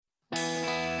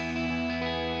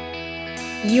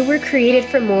You were created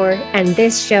for more, and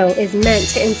this show is meant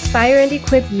to inspire and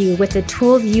equip you with the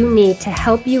tools you need to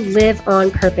help you live on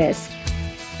purpose.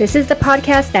 This is the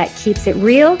podcast that keeps it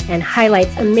real and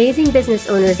highlights amazing business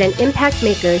owners and impact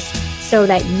makers so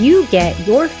that you get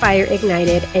your fire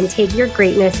ignited and take your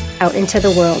greatness out into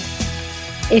the world.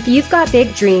 If you've got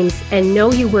big dreams and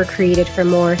know you were created for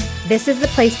more, this is the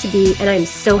place to be, and I'm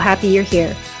so happy you're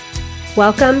here.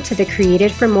 Welcome to the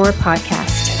Created for More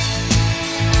podcast.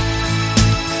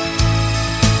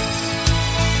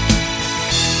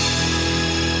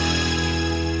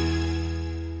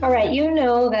 All right, you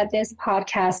know that this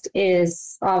podcast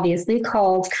is obviously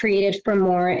called Created for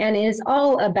More and is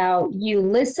all about you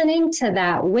listening to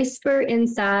that whisper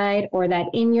inside or that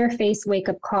in-your-face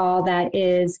wake-up call that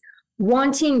is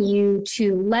wanting you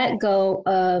to let go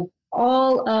of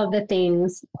all of the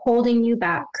things holding you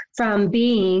back from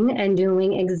being and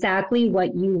doing exactly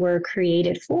what you were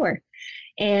created for.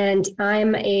 And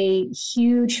I'm a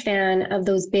huge fan of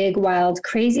those big, wild,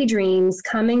 crazy dreams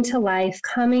coming to life,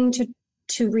 coming to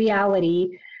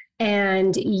reality,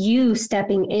 and you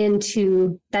stepping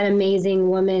into that amazing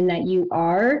woman that you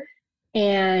are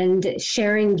and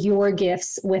sharing your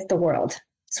gifts with the world.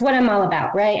 It's what I'm all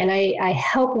about, right? And I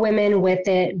help women with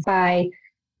it by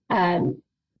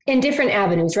in different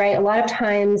avenues, right? A lot of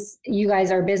times you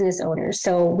guys are business owners,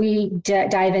 so we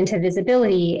dive into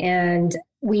visibility and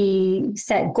we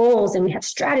set goals and we have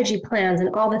strategy plans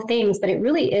and all the things, but it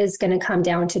really is going to come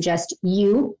down to just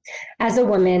you as a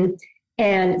woman.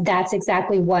 And that's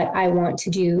exactly what I want to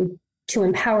do to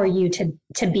empower you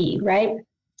to be, right?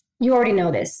 You already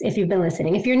know this if you've been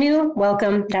listening. If you're new,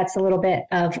 welcome. That's a little bit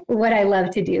of what I love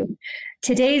to do.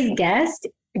 Today's guest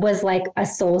was like a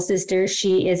soul sister.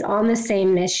 She is on the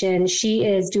same mission. She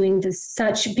is doing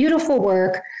such beautiful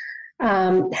work,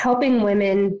 helping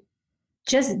women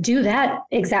just do that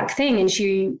exact thing. And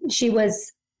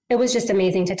it was just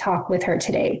amazing to talk with her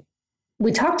today.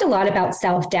 We talked a lot about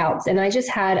self-doubts, and I just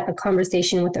had a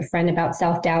conversation with a friend about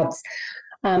self-doubts.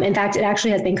 In fact, it actually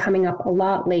has been coming up a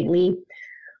lot lately.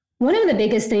 One of the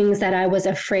biggest things that I was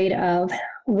afraid of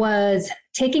was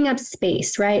taking up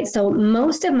space, right? So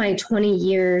most of my 20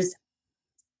 years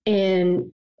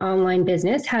in online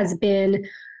business has been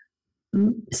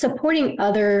supporting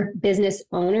other business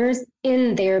owners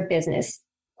in their business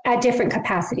at different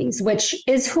capacities, which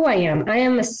is who I am. I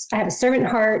have a servant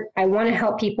heart. I want to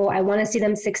help people. I want to see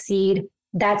them succeed.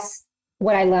 That's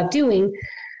what I love doing.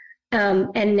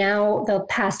 And now the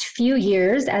past few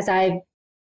years, as I've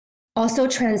also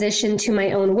transitioned to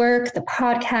my own work, the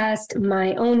podcast,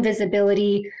 my own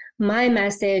visibility, my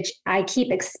message, I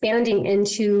keep expanding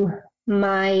into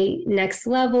my next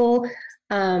level,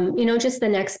 just the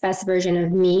next best version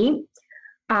of me.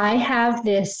 I have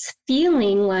this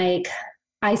feeling like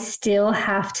I still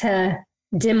have to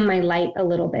dim my light a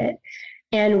little bit.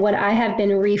 And what I have been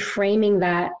reframing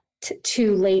that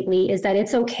to lately is that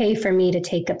it's okay for me to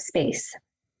take up space.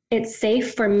 It's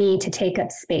safe for me to take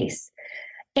up space.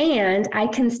 And I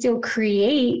can still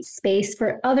create space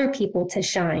for other people to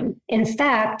shine. In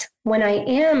fact, when I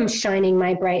am shining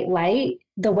my bright light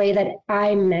the way that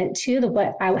I'm meant to,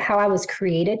 how I was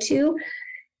created to,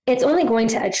 it's only going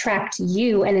to attract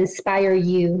you and inspire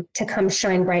you to come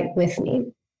shine bright with me.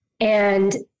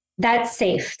 And that's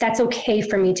safe. That's okay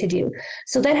for me to do.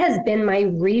 So that has been my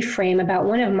reframe about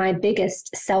one of my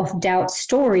biggest self-doubt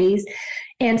stories.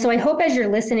 And so I hope as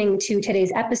you're listening to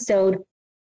today's episode,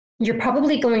 you're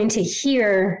probably going to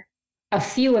hear a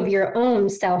few of your own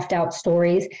self-doubt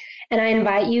stories. And I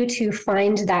invite you to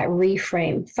find that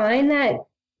reframe, find that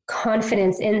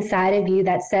confidence inside of you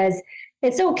that says,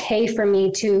 it's okay for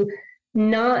me to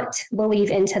not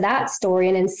believe into that story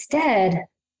and instead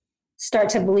start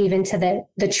to believe into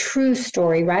the true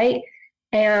story, right?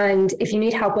 And if you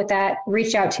need help with that,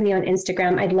 reach out to me on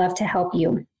Instagram. I'd love to help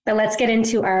you. But let's get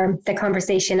into the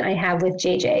conversation I have with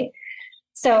JJ.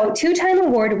 So 2-time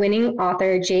award-winning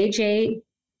author JJ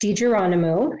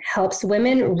DiGeronimo helps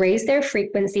women raise their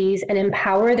frequencies and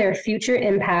empower their future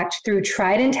impact through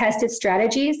tried and tested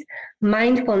strategies,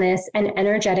 mindfulness, and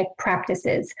energetic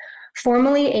practices.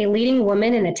 Formerly a leading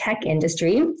woman in the tech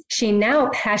industry, she now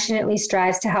passionately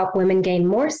strives to help women gain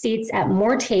more seats at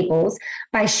more tables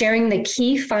by sharing the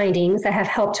key findings that have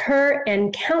helped her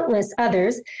and countless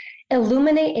others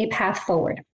illuminate a path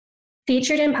forward.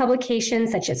 Featured in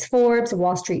publications such as Forbes,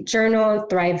 Wall Street Journal,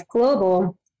 Thrive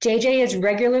Global, JJ is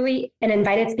regularly an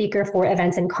invited speaker for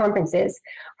events and conferences.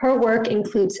 Her work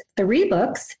includes 3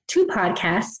 books, 2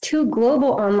 podcasts, 2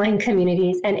 global online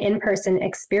communities, and in-person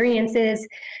experiences.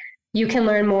 You can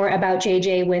learn more about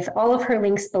JJ with all of her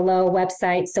links below,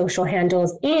 website, social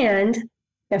handles, and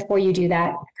before you do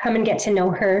that, come and get to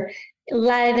know her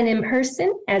live and in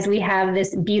person as we have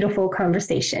this beautiful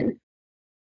conversation.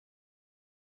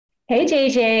 Hey,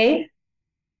 JJ.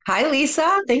 Hi,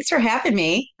 Lisa. Thanks for having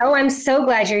me. Oh, I'm so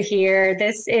glad you're here.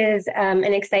 This is an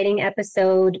exciting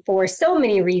episode for so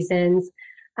many reasons.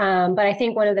 But I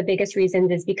think one of the biggest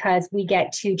reasons is because we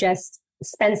get to just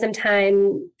spend some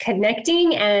time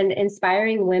connecting and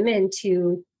inspiring women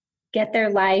to get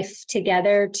their life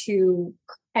together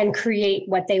and create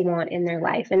what they want in their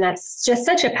life. And that's just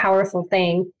such a powerful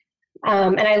thing.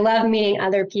 And I love meeting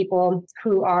other people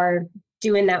who are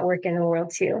doing that work in the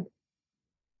world too.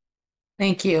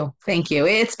 Thank you. Thank you.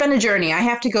 It's been a journey. I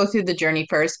have to go through the journey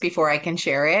first before I can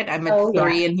share it. I'm a Oh, yeah.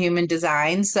 three in human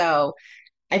design. So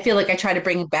I feel like I try to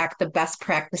bring back the best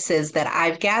practices that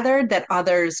I've gathered that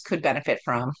others could benefit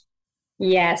from.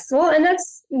 Yes. Well, and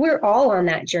we're all on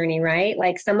that journey, right?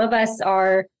 Like some of us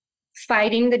are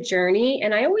fighting the journey.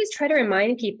 And I always try to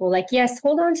remind people, like, yes,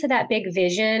 hold on to that big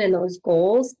vision and those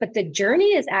goals, but the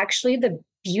journey is actually the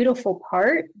beautiful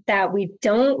part that we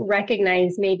don't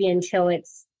recognize maybe until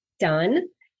it's done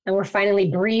and we're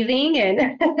finally breathing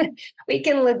and we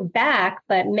can look back.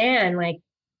 But man, like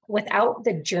without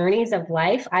the journeys of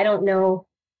life, I don't know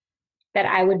that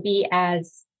I would be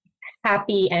as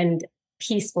happy and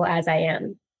peaceful as I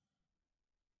am.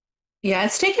 Yeah,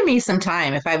 it's taken me some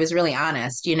time, if I was really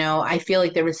honest. I feel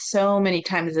like there was so many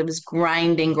times it was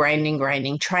grinding, grinding,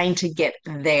 grinding, trying to get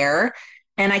there.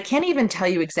 And I can't even tell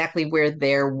you exactly where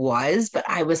there was, but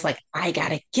I was like, I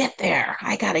gotta get there.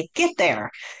 I gotta get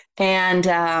there. And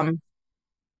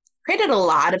created a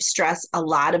lot of stress, a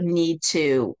lot of need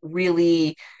to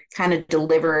really kind of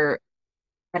deliver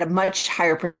at a much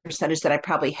higher percentage that I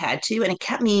probably had to. And it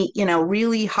kept me,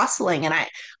 really hustling. And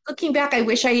looking back, I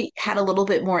wish I had a little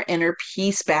bit more inner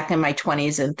peace back in my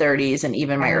 20s and 30s and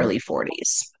even my Yeah, early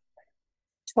 40s.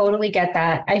 totally get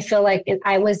that. I feel like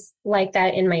I was like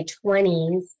that in my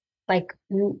 20s, like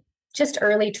just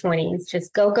early 20s,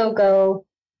 just go, go, go.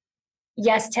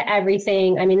 Yes to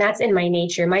everything. I mean, that's in my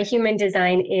nature. My human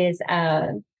design is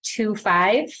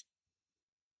 2-5.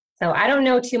 So I don't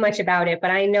know too much about it,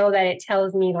 but I know that it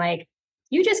tells me like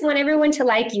you just want everyone to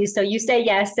like you, so you say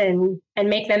yes and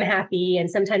make them happy. And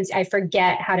sometimes I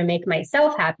forget how to make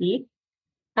myself happy.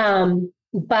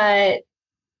 But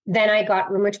then I got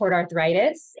rheumatoid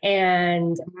arthritis,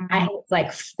 and I was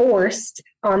like forced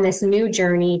on this new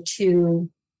journey to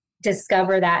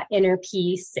discover that inner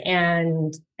peace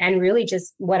and really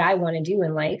just what I want to do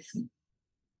in life.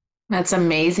 That's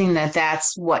amazing that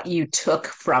that's what you took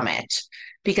from it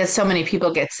because so many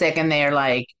people get sick and they're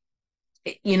like,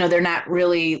 they're not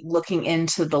really looking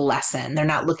into the lesson. They're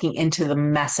not looking into the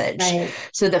message. Right.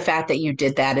 So the fact that you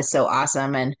did that is so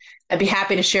awesome. And I'd be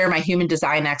happy to share my human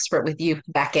design expert with you,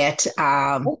 Beckett.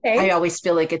 I Okay. always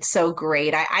feel like it's so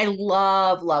great. I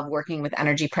love working with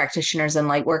energy practitioners and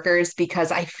light workers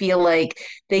because I feel like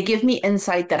they give me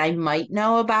insight that I might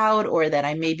know about or that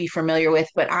I may be familiar with.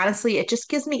 But honestly, it just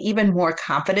gives me even more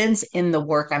confidence in the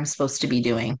work I'm supposed to be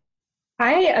doing.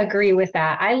 I agree with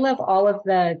that. I love all of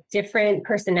the different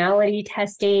personality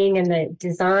testing and the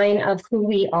design of who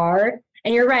we are.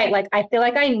 And you're right. Like, I feel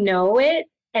like I know it.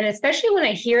 And especially when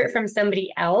I hear it from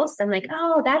somebody else, I'm like,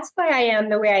 oh, that's why I am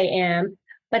the way I am.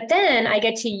 But then I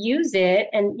get to use it.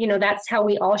 And, that's how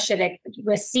we all should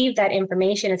receive that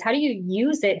information is how do you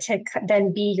use it to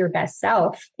then be your best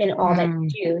self in all that Mm.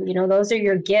 you do? Those are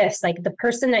your gifts. Like the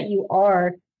person that you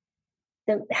are,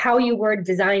 how you were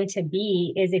designed to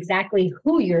be is exactly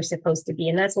who you're supposed to be.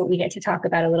 And that's what we get to talk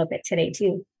about a little bit today,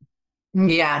 too.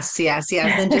 Yes, yes,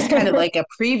 yes. And just kind of like a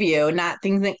preview, not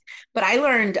things that, but I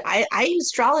learned I use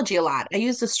astrology a lot. I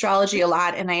used astrology a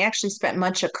lot, and I actually spent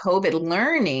much of COVID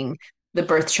learning the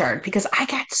birth chart because I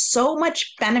got so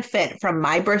much benefit from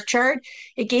my birth chart.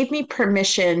 It gave me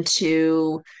permission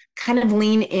to kind of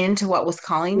lean into what was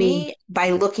calling Mm. me by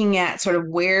looking at sort of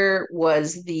where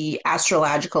was the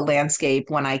astrological landscape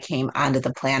when I came onto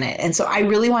the planet. And so I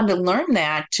really wanted to learn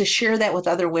that to share that with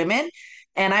other women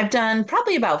and I've done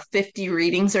probably about 50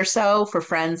 readings or so for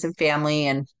friends and family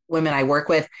and women I work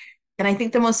with. And I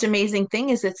think the most amazing thing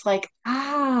is it's like,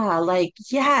 like,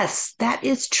 yes, that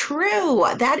is true.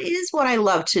 That is what I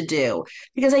love to do.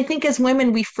 Because I think as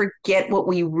women, we forget what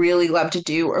we really love to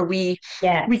do, or we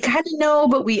Yes. kind of know,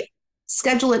 but we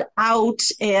schedule it out.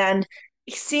 And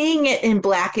seeing it in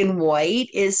black and white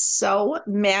is so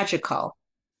magical.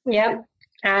 Yep.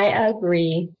 I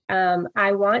agree.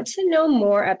 I want to know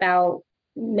more about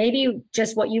maybe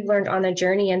just what you've learned on the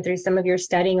journey and through some of your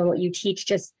studying and what you teach,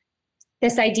 just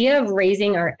this idea of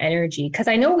raising our energy. Because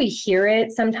I know we hear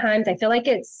it sometimes. I feel like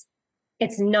it's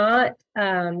not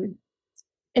in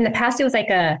the past it was like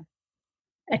a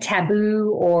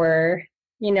taboo or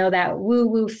that woo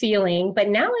woo feeling. But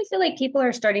now I feel like people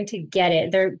are starting to get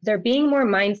it. They're being more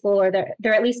mindful, or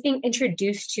they're at least being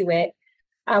introduced to it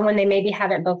when they maybe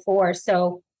haven't before.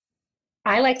 So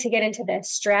I like to get into the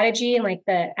strategy and like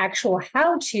the actual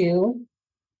how to,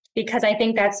 because I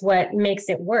think that's what makes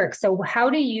it work. So how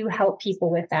do you help people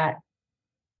with that?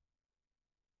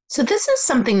 So this is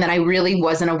something that I really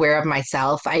wasn't aware of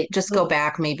myself. I just go Mhm.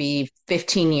 back maybe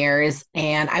 15 years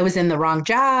and I was in the wrong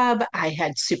job. I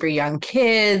had super young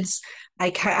kids.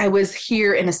 I was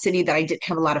here in a city that I didn't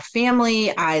have a lot of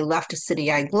family. I left a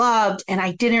city I loved, and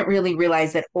I didn't really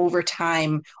realize that over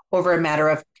time, over a matter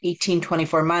of 18,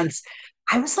 24 months,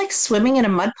 I was like swimming in a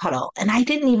mud puddle and I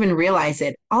didn't even realize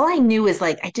it. All I knew is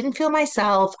like I didn't feel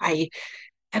myself. I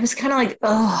was kind of like,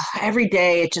 oh, every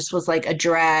day it just was like a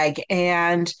drag.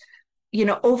 And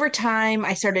over time,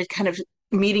 I started kind of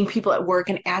meeting people at work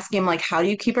and asking them, like, how do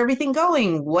you keep everything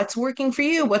going? What's working for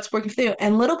you? What's working for you?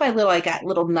 And little by little, I got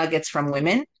little nuggets from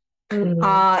women. Mhm.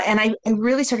 And I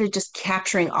really started just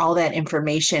capturing all that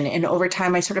information. And over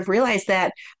time, I sort of realized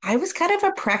that I was kind of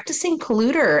a practicing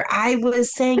polluter. I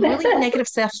was saying really negative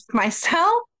stuff to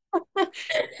myself.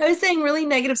 I was saying really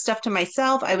negative stuff to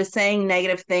myself. I was saying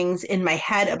negative things in my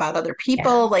head about other Yeah.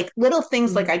 people, like little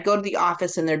things like Mhm. I'd go to the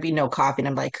office and there'd be no coffee. And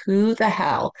I'm like, who the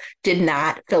hell did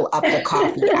not fill up the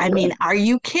coffee? I mean, are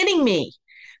you kidding me?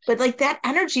 But like that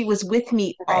energy was with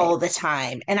me Right. all the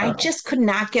time. And I Oh, just could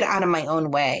not get out of my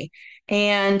own way.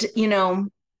 And,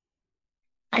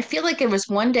 I feel like it was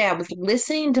one day I was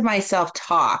listening to myself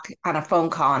talk on a phone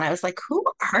call and I was like, who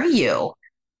are you?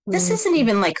 This isn't mhm.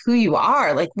 even like who you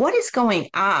are. Like, what is going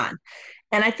on?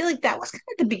 And I feel like that was kind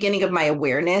of the beginning of my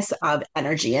awareness of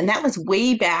energy. And that was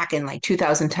way back in like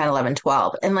 2010, 11,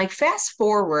 12. And like fast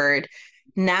forward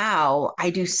now, I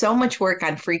do so much work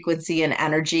on frequency and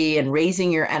energy and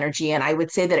raising your energy. And I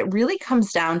would say that it really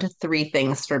comes down to three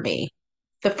things for me.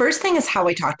 The first thing is how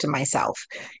I talk to myself.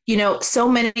 So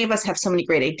many of us have so many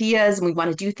great ideas and we want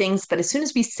to do things, but as soon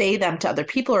as we say them to other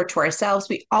people or to ourselves,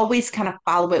 we always kind of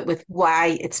follow it with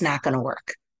why it's not going to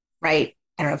work, right?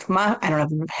 I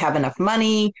don't have enough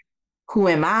money. Who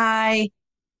am I?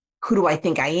 Who do I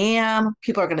think I am?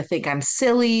 People are going to think I'm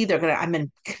silly. I'm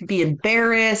going to be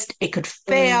embarrassed. It could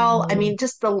fail. I Mhm. mean,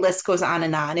 just the list goes on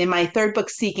and on. In my third book,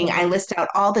 Seeking, I Mhm. list out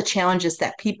all the challenges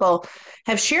that people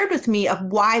have shared with me of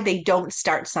why they don't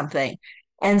start something.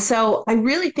 And so I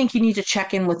really think you need to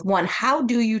check in with one, how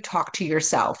do you talk to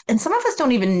yourself? And some of us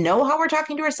don't even know how we're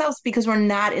talking to ourselves because we're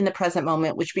not in the present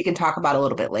moment, which we can talk about a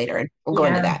little bit later. And we'll go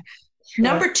into Yeah, that. sure.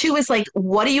 Number two is like,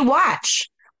 what do you watch?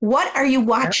 What are you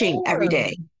watching every Oh,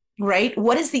 day? Right?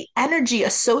 What is the energy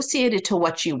associated to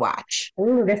what you watch?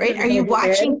 ooh, this Right? is Are going you to be good.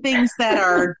 watching things that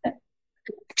are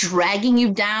dragging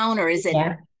you down, or is it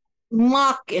Yeah.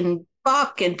 muck and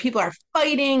buck and people are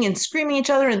fighting and screaming at each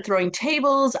other and throwing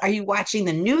tables? Are you watching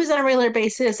the news on a regular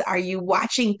basis? Are you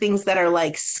watching things that are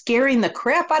like scaring the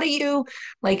crap out of you,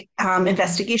 like Mhm.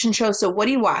 investigation shows? So, what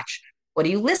do you watch? What do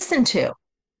you listen to?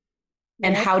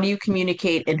 And Yep, how do you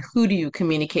communicate and who do you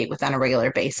communicate with on a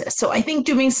regular basis? So I think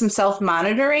doing some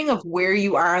self-monitoring of where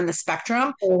you are on the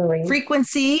spectrum, totally.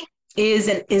 frequency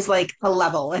is like a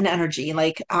level and energy.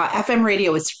 Like FM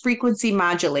radio is frequency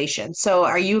modulation. So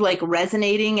are you like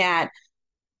resonating at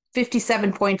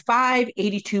 57.5,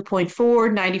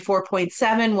 82.4,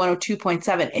 94.7,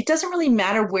 102.7? It doesn't really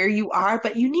matter where you are,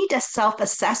 but you need to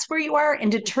self-assess where you are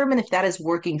and determine if that is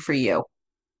working for you.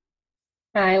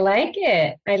 I like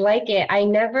it. I like it. I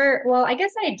never, well, I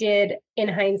guess I did in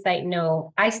hindsight,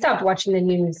 no. I stopped watching the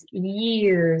news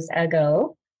years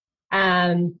ago.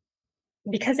 Um,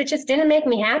 because it just didn't make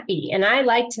me happy. And I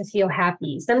like to feel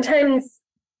happy. Sometimes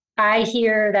I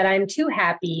hear that I'm too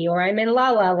happy or I'm in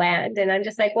la la land. And I'm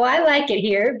just like, well, I like it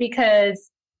here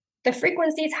because the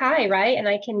frequency is high, right? And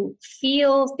I can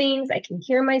feel things. I can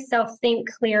hear myself think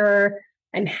clearer.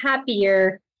 I'm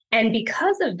happier. And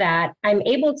because of that, I'm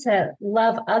able to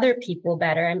love other people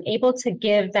better. I'm able to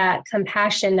give that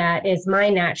compassion that is my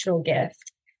natural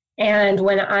gift. And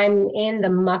when I'm in the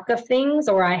muck of things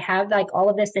or I have like all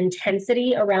of this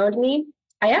intensity around me,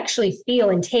 I actually feel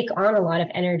and take on a lot of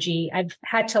energy. I've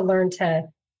had to learn to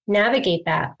navigate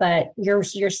that, but you're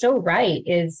so right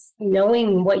is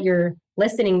knowing what you're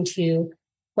listening to,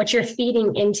 what you're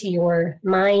feeding into your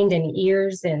mind and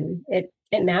ears, and it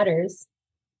matters.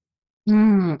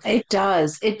 It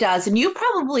does. It does. And you've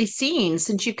probably seen,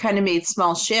 since you kind of made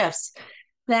small shifts,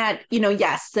 that,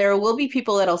 yes, there will be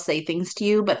people that'll say things to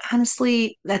you, but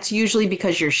honestly, that's usually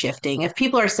because you're shifting. If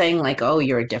people are saying, like, oh,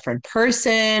 you're a different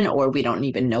person, or we don't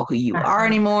even know who you are Uh-huh.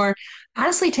 anymore,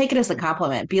 honestly, take it as a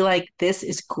compliment. Be like, this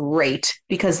is great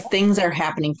because things are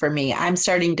happening for me. I'm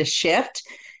starting to shift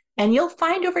And you'll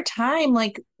find over time,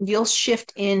 like you'll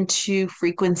shift into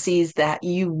frequencies that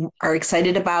you are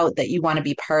excited about, that you want to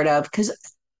be part of. Because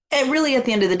really, at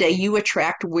the end of the day, you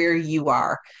attract where you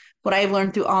are. What I've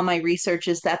learned through all my research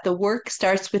is that the work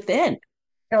starts within.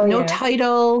 Oh, No yeah.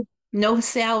 title, no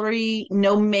salary,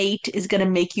 no mate is going to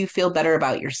make you feel better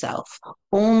about yourself.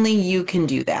 Only you can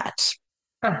do that.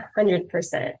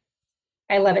 100%.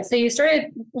 I love it. So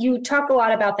you talk a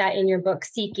lot about that in your book,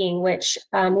 Seeking, which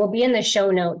will be in the show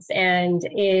notes and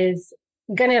is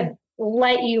going to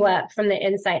light you up from the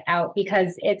inside out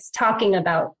because it's talking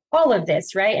about all of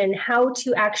this, right? And how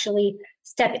to actually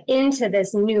step into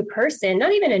this new person,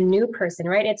 not even a new person,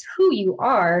 right? It's who you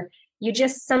are. You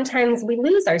just sometimes we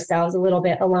lose ourselves a little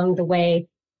bit along the way.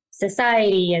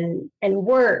 Society and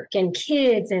work and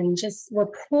kids and just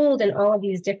we're pulled in all of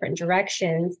these different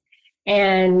directions.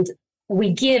 And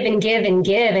we give and give and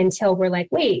give until we're like,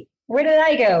 wait, where did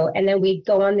I go? And then we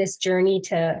go on this journey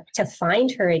to find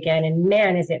her again. And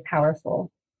man, is it powerful.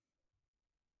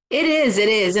 It is, it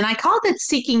is. And I called it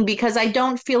seeking because I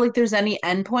don't feel like there's any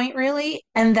endpoint really.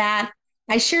 And that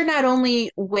I share not only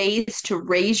ways to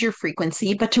raise your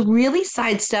frequency, but to really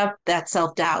sidestep that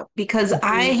self-doubt. Because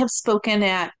I Mhm. have spoken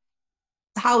at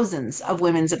thousands of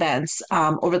women's events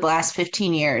over the last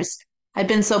 15 years. I've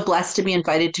been so blessed to be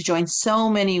invited to join so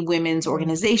many women's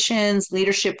organizations,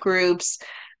 leadership groups,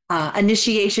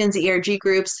 initiations, ERG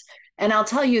groups. And I'll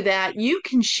tell you that you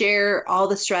can share all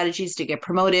the strategies to get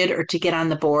promoted or to get on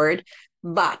the board.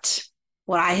 But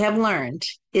what I have learned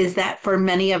is that for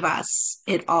many of us,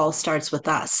 it all starts with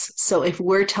us. So if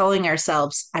we're telling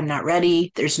ourselves, I'm not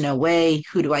ready, there's no way,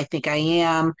 who do I think I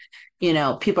am?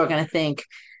 People are going to think,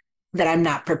 that I'm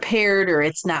not prepared or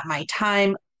it's not my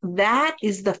time. That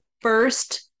is the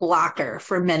first blocker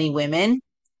for many women.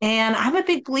 And I'm a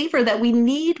big believer that we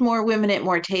need more women at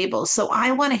more tables. So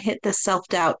I want to hit the self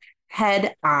doubt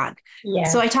head on. So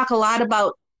Yeah. I talk a lot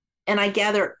about, and I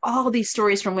gather all these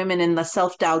stories from women and the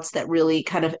self doubts that really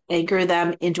kind of anchor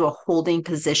them into a holding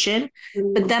position.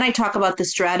 But Mm. then I talk about the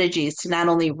strategies to not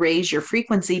only raise your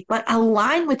frequency, but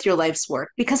align with your life's work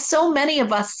because so many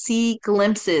of us see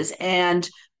glimpses and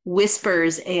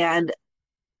whispers and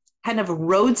kind of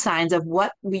road signs of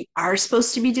what we are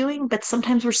supposed to be doing. But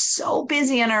sometimes we're so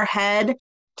busy in our head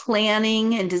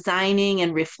planning and designing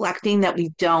and reflecting that we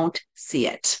don't see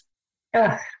it.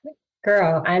 Oh,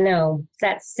 girl, I know. It's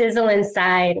that sizzle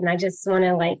inside. And I just want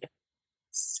to like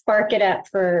spark it up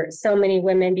for so many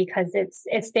women because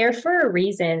it's there for a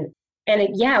reason. And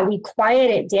yeah, we quiet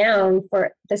it down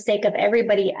for the sake of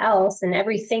everybody else and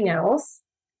everything else.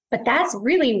 But that's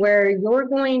really where you're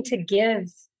going to give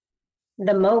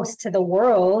the most to the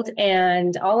world.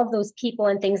 And all of those people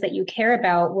and things that you care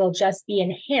about will just be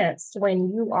enhanced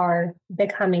when you are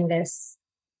becoming this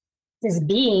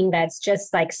being that's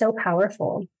just like so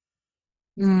powerful.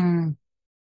 Mm.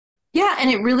 Yeah, and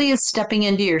it really is stepping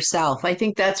into yourself. I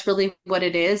think that's really what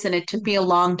it is. And it took me a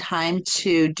long time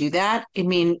to do that. I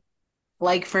mean,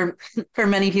 like for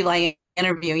many people I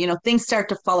interview, things start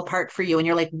to fall apart for you and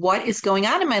you're like, what is going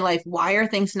on in my life? Why are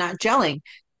things not gelling?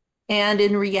 And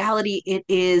in reality, it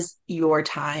is your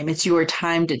time. It's your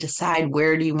time to decide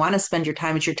where do you want to spend your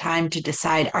time. It's your time to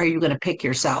decide, are you going to pick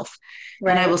yourself?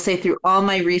 And I will Right. say through all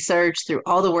my research, through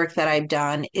all the work that I've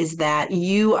done, is that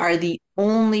you are the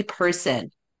only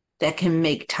person that can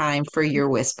make time for your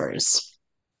whispers.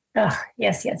 Oh,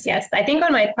 yes, yes, yes. I think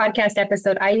on my podcast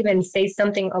episode, I even say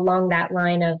something along that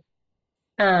line of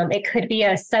it could be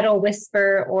a subtle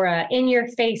whisper or a in your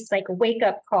face, like wake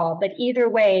up call. But either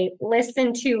way,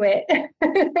 listen to it.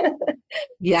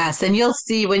 Yes, and you'll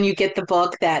see when you get the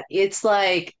book that it's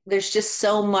like there's just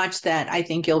so much that I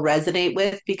think you'll resonate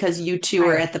with because you two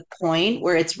are I at the point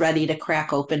where it's ready to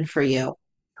crack open for you.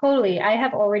 totally. I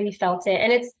have already felt it.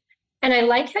 And I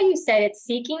like how you said it's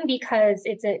seeking because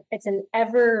it's an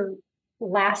ever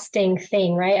lasting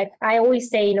thing, right? I always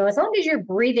say, as long as you're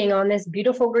breathing on this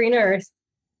beautiful green earth,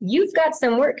 you've got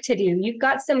some work to do. You've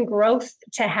got some growth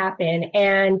to happen.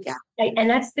 Yeah. And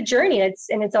that's the journey. It's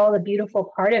all the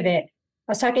beautiful part of it.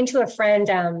 I was talking to a friend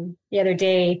the other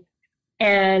day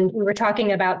and we were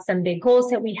talking about some big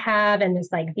goals that we have and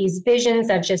there's like these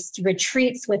visions of just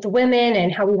retreats with women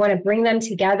and how we want to bring them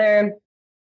together.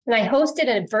 And I hosted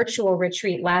a virtual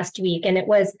retreat last week and it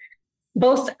was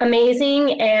both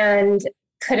amazing and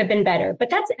could have been better, but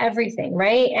that's everything,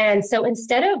 right? And so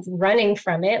instead of running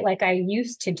from it like I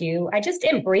used to do, I just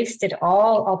embraced it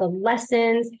all the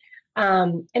lessons.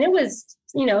 And it was,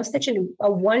 such a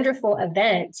wonderful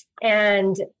event.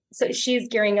 And so she's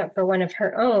gearing up for one of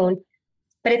her own,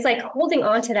 but it's like holding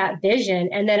on to that vision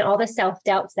and then all the self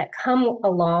doubts that come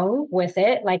along with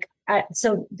it. Like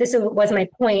so this was my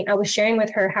point. I was sharing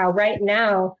with her how right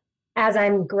now, as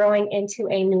I'm growing into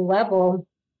a new level,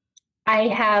 I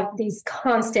have these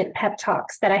constant pep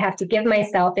talks that I have to give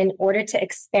myself in order to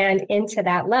expand into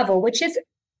that level, which is,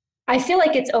 I feel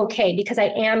like it's okay because I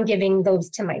am giving those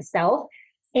to myself.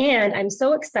 And I'm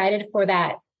so excited for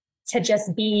that to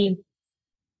just be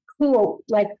who,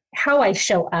 like how I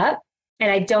show up.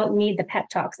 And I don't need the pep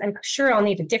talks. I'm sure I'll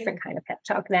need a different kind of pep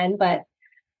talk then, but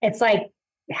it's like,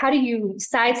 how do you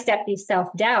sidestep these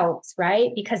self-doubts, right?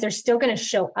 Because they're still going to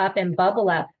show up and bubble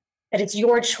up. That it's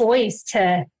your choice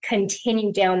to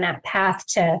continue down that path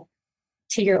to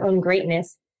your own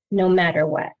greatness, no matter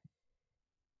what.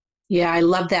 Yeah, I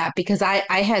love that because I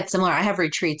had similar, I have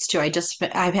retreats too.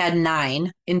 I've had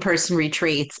 9 in-person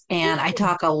retreats and I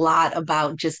talk a lot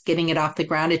about just getting it off the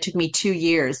ground. It took me 2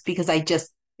 years because I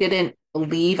just didn't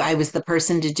believe I was the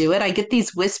person to do it. I get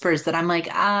these whispers that I'm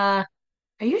like, are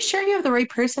you sure you have the right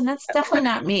person? That's definitely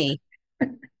not me.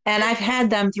 And I've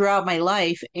had them throughout my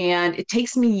life, and it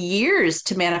takes me years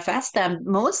to manifest them,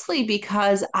 mostly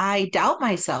because I doubt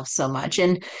myself so much.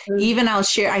 And even I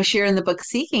share in the book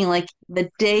Seeking, like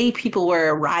the day people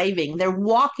were arriving, they're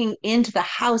walking into the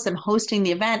house I'm hosting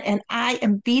the event, and I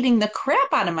am beating the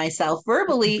crap out of myself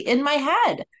verbally in my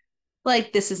head.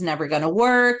 Like, this is never going to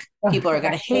work. People are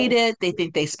going to hate it. They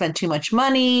think they spent too much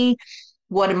money.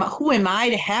 Who am I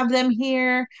to have them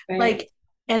here? Right. Like,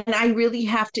 and I really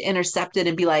have to intercept it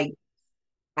and be like,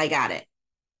 I got it.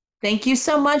 Thank you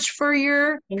so much for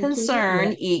your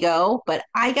concern, ego, but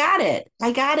I got it.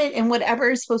 I got it. And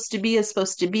whatever is supposed to be is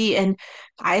supposed to be. And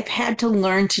I've had to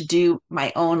learn to do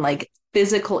my own like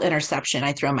physical interception.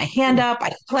 I throw my hand up,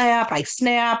 I clap, I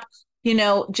snap,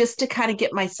 just to kind of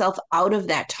get myself out of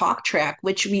that talk track,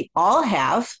 which we all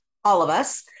have, all of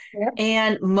us. Yep.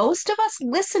 And most of us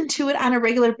listen to it on a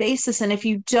regular basis. And if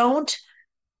you don't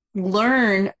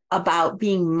learn about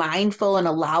being mindful and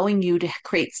allowing you to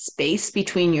create space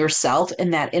between yourself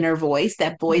and that inner voice,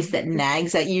 that voice that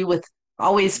nags at you with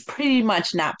always pretty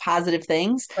much not positive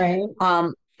things. Right.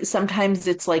 Sometimes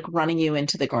it's like running you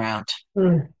into the ground.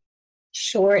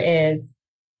 Sure is.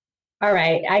 All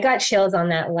right. I got chills on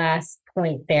that last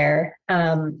point there.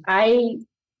 I'm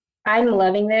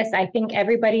loving this. I think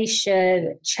everybody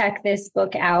should check this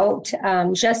book out,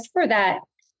 just for that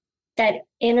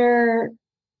inner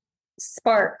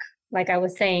spark, like I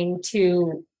was saying,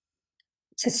 to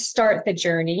start the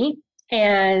journey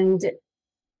and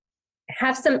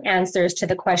have some answers to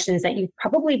the questions that you've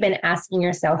probably been asking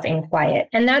yourself in quiet.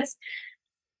 And that's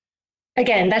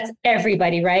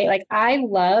everybody, right? Like, I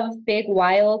love big,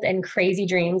 wild, and crazy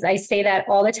dreams. I say that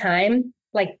all the time.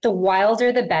 Like, the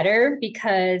wilder, the better,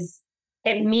 because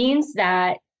it means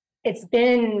that it's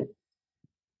been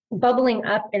bubbling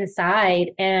up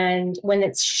inside. And when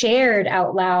it's shared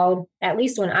out loud, at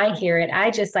least when I hear it,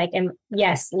 I just like,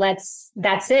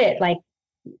 that's it. Like,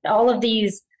 all of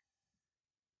these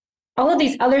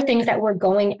other things that we're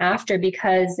going after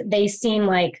because they seem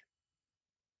like,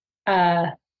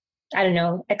 I don't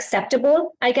know,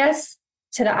 acceptable, I guess,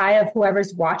 to the eye of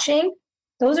whoever's watching.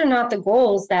 Those are not the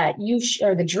goals that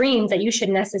or the dreams that you should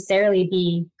necessarily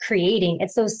be creating.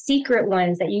 It's those secret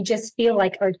ones that you just feel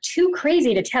like are too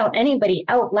crazy to tell anybody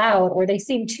out loud, or they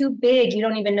seem too big. You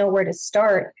don't even know where to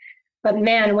start. But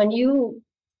man, when you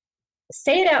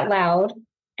say it out loud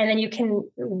and then you can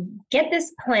get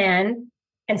this plan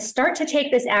and start to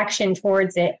take this action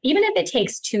towards it, even if it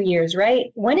takes 2 years, right?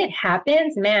 When it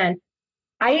happens, man,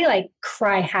 I like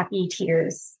cry happy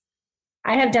tears.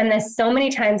 I have done this so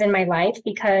many times in my life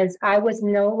because I was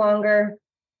no longer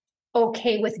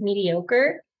okay with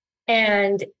mediocre.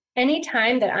 And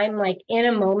anytime that I'm like in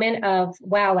a moment of,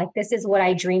 wow, like this is what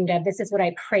I dreamed of, this is what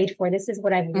I prayed for, this is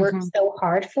what I've worked so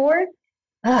hard for.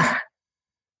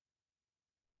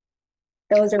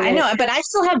 Those are really— I know, but I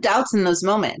still have doubts in those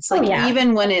moments. Like,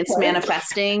 even when it's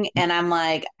manifesting and I'm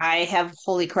like, I have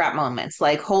holy crap moments.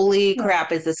 Like, holy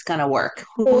crap, is this going to work?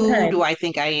 Who do I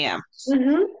think I am?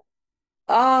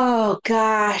 Oh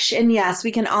gosh. And yes,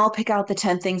 we can all pick out the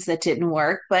 10 things that didn't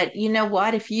work. But you know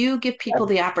what? If you give people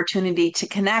the opportunity to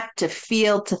connect, to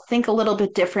feel, to think a little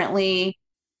bit differently,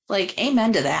 like,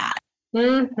 amen to that.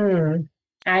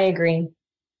 I agree.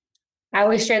 I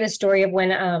always share the story of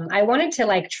when I wanted to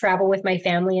like travel with my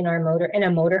family in a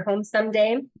motorhome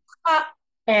someday.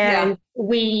 And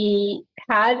we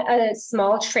had a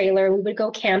small trailer. We would go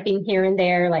camping here and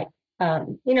there, like,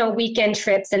 weekend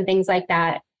trips and things like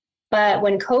that. But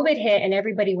when COVID hit and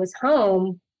everybody was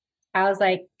home, I was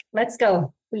like, let's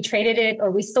go. We traded it,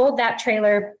 or we sold that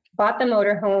trailer, bought the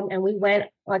motorhome, and we went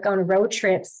like on road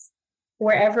trips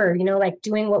wherever, like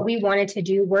doing what we wanted to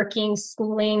do, working,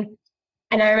 schooling.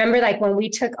 And I remember like when we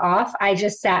took off, I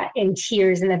just sat in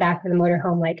tears in the back of the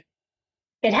motorhome, like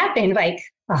it happened. Like,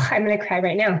 oh, I'm going to cry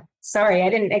right now. Sorry, I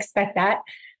didn't expect that.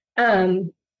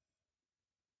 Um,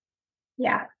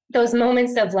 yeah, those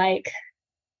moments of like,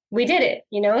 we did it,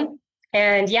 you know?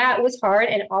 And yeah, it was hard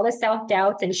and all the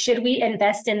self-doubts. And should we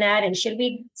invest in that? And should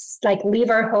we like leave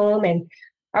our home? And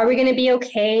are we going to be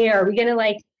okay? Are we going to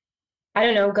like, I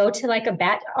don't know, go to like a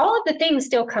bat? All of the things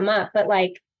still come up, but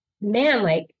like, man,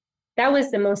 like that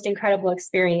was the most incredible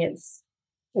experience.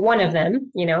 One of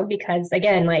them, you know, because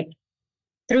again, like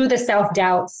through the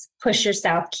self-doubts, push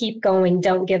yourself, keep going,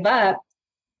 don't give up.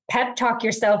 Pep talk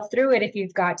yourself through it if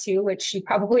you've got to, which you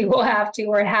probably will have to,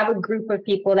 or have a group of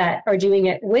people that are doing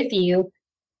it with you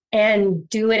and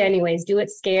do it anyways. Do it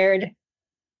scared,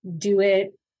 do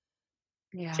it,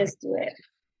 just do it.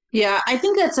 Yeah, I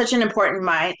think that's such an important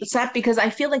mindset because I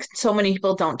feel like so many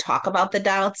people don't talk about the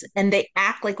doubts and they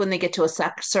act like when they get to a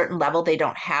certain level, they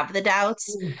don't have the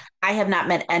doubts. I have not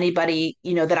met anybody,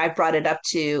 you know, that I've brought it up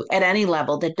to at any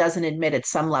level that doesn't admit at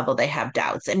some level they have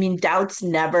doubts. I mean, doubts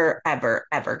never, ever,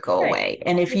 ever go away.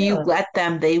 And if you let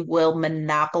them, they will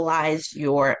monopolize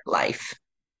your life.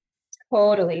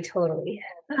 Totally, totally.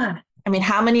 I mean,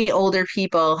 how many older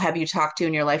people have you talked to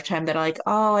in your lifetime that are like,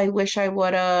 oh, I wish I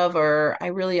would have, or I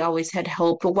really always had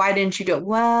hope, but why didn't you do it?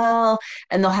 Well,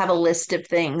 and they'll have a list of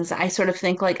things. I sort of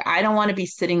think like, I don't want to be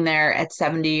sitting there at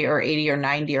 70 or 80 or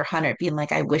 90 or 100 being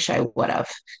like, I wish I would have,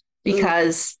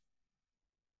 because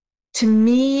to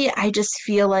me, I just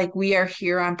feel like we are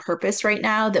here on purpose right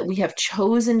now, that we have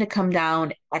chosen to come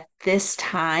down at this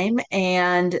time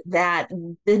and that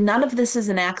none of this is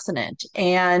an accident.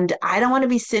 And I don't want to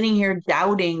be sitting here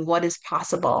doubting what is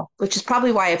possible, which is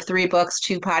probably why I have 3 books,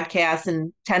 2 podcasts,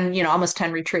 and 10, you know, almost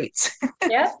 10 retreats.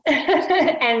 Yep.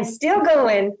 And still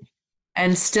going.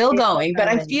 And still going. But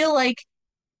I feel like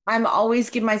I'm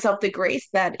always give myself the grace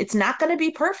that it's not going to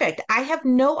be perfect. I have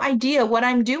no idea what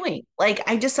I'm doing. Like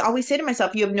I just always say to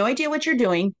myself, you have no idea what you're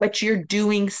doing, but you're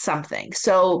doing something.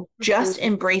 So just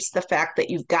embrace the fact that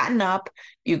you've gotten up,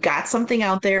 you got something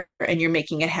out there and you're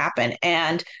making it happen.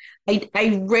 And and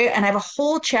I have a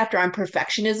whole chapter on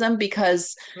perfectionism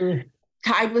because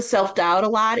tied with self-doubt a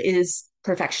lot is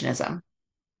perfectionism.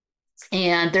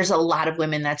 And there's a lot of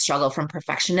women that struggle from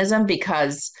perfectionism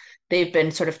because they've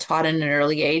been sort of taught in an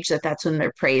early age that that's when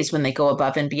they're praised, when they go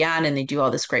above and beyond and they do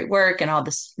all this great work and all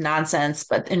this nonsense.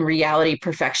 But in reality,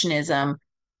 perfectionism,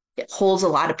 it holds a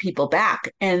lot of people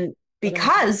back. And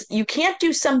because you can't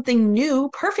do something new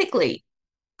perfectly,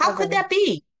 how could that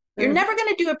be? You're never going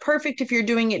to do it perfect if you're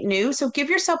doing it new. So give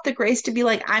yourself the grace to be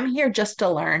like, I'm here just to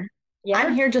learn.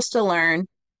 I'm here just to learn.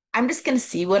 I'm just going to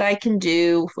see what I can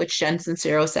do, which Jen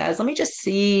Sincero says. Let me just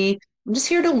see. I'm just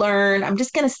here to learn. I'm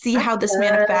just going to see how this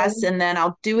manifests and then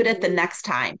I'll do it at the next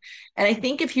time. And I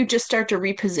think if you just start to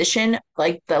reposition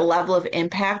like the level of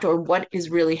impact or what is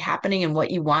really happening and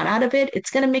what you want out of it, it's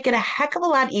going to make it a heck of a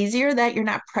lot easier that you're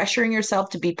not pressuring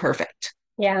yourself to be perfect.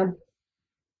 Yeah.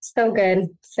 So good.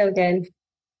 So good.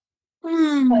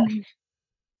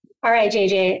 All right,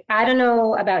 JJ, I don't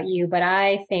know about you, but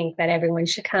I think that everyone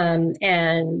should come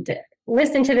and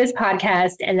listen to this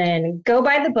podcast and then go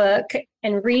buy the book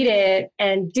and read it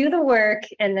and do the work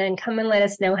and then come and let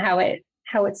us know how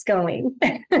it's going.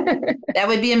 That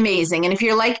would be amazing. And if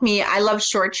you're like me, I love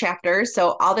short chapters.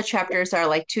 So all the chapters are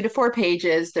like 2 to 4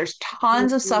 pages. There's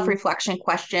tons of self-reflection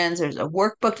questions. There's a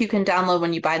workbook you can download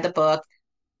when you buy the book.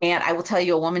 And I will tell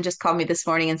you, a woman just called me this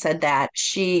morning and said that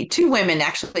 2 women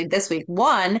actually this week,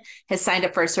 one has signed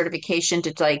up for a certification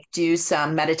to like do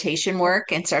some meditation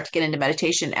work and start to get into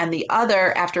meditation. And the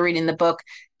other, after reading the book,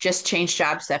 just changed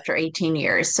jobs after 18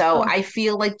 years. So I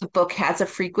feel like the book has a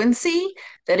frequency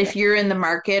that if you're in the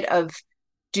market of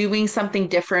doing something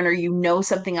different or you know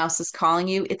something else is calling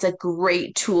you, it's a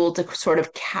great tool to sort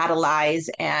of catalyze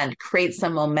and create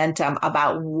some momentum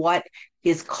about what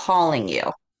is calling you.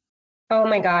 Oh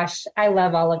my gosh, I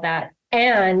love all of that.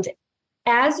 And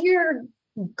as you're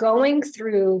going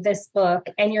through this book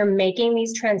and you're making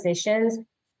these transitions,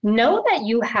 know that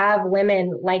you have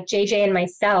women like JJ and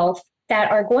myself that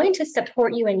are going to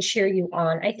support you and cheer you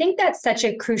on. I think that's such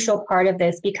a crucial part of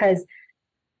this because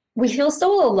we feel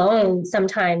so alone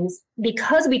sometimes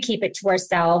because we keep it to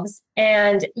ourselves,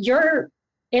 and your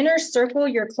inner circle,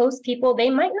 your close people, they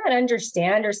might not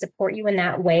understand or support you in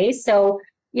that way. So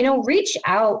reach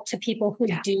out to people who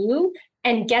do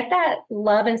and get that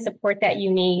love and support that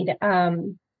you need,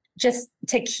 just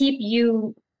to keep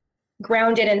you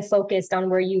grounded and focused on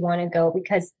where you want to go,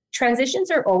 because transitions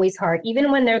are always hard,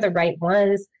 even when they're the right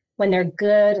ones, when they're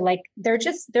good, like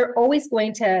they're always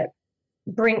going to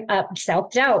bring up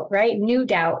self-doubt, right? New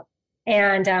doubt.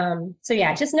 And so,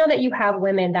 yeah, just know that you have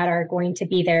women that are going to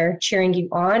be there cheering you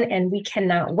on. And we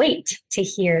cannot wait to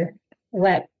hear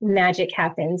what magic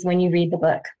happens when you read the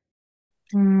book.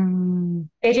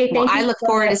 AJ, Well, thank I you look so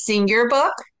forward to much. seeing your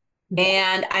book. Yeah.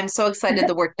 And I'm so excited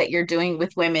the work that you're doing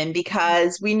with women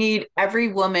because we need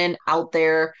every woman out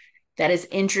there that is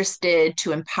interested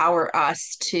to empower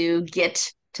us to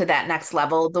get to that next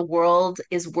level. The world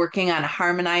is working on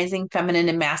harmonizing feminine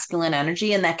and masculine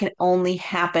energy, and that can only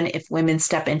happen if women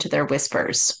step into their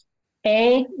whispers.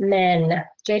 Amen.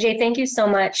 JJ, thank you so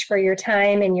much for your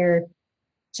time and your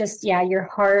just, yeah, your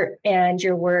heart and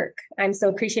your work. I'm so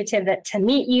appreciative that to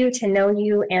meet you, to know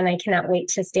you, and I cannot wait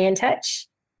to stay in touch.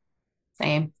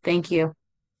 Same. Thank you.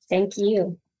 Thank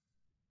you.